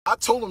I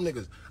told them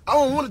niggas, I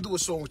don't want to do a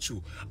song with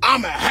you.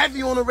 I'm a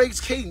heavy on the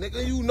race K,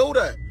 nigga. You know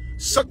that.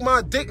 Suck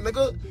my dick,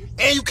 nigga.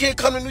 And you can't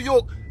come to New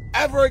York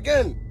ever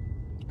again.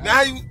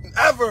 Now you,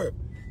 ever.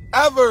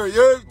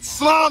 You're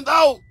slimed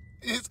out.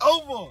 It's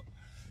over.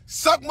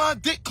 Suck my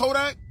dick,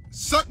 Kodak.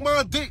 Suck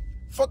my dick.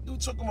 Fuck you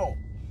talking about.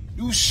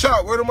 You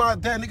shot. Word of my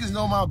dad. Niggas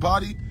know my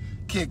body.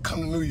 Can't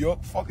come to New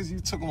York. Fuck is you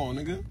talking about,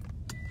 nigga?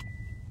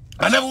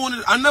 I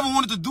never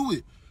wanted to do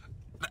it.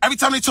 Every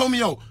time they told me,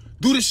 yo,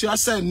 do this shit, I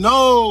said,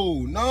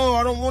 no,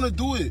 I don't want to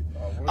do it.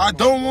 I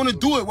don't want to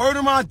do it. Word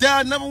of my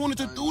dad, I never wanted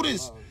to do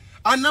this.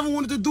 I never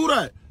wanted to do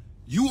that.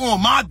 You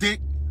on my dick.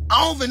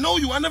 I don't even know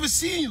you. I never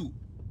seen you.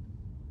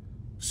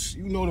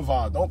 You know the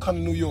vibe. Don't come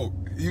to New York.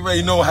 You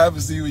already know what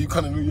happens to you when you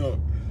come to New York.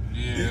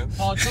 Yeah.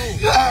 Part 2.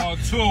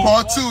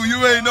 Part 2. You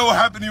already know what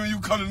happened to you when you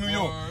come to New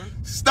York.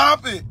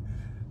 Stop it.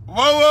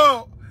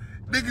 Whoa.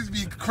 Niggas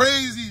be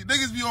crazy.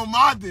 Niggas be on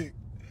my dick.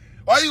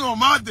 Why you on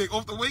my dick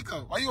off the wake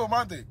up? Why you on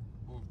my dick?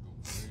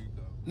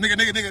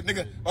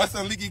 Nigga. What's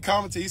that leaky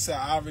commentary? He said,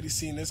 I already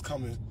seen this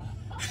coming.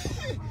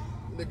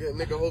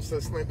 Nigga hosts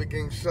a sniper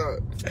gang shot.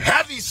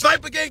 Heavy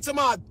sniper gang to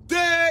my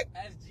dick.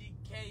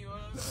 SGK,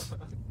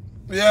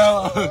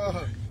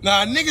 yeah.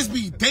 Nah, niggas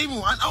be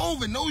dating. I don't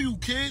even know you,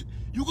 kid.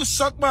 You can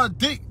suck my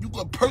dick. You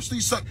can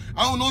personally suck.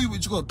 I don't know you,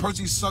 but you can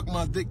personally suck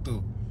my dick,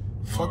 though.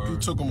 Fuck you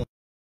talking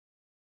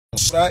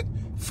about.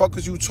 Fuck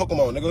is you talking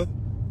about, nigga?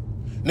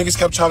 Niggas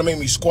kept trying to make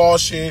me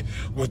squash it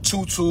with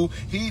Tutu.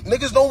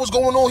 Niggas know what's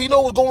going on. He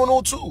know what's going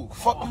on, too.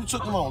 Fuck you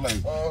talking about, like.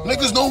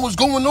 Niggas know what's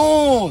going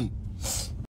on.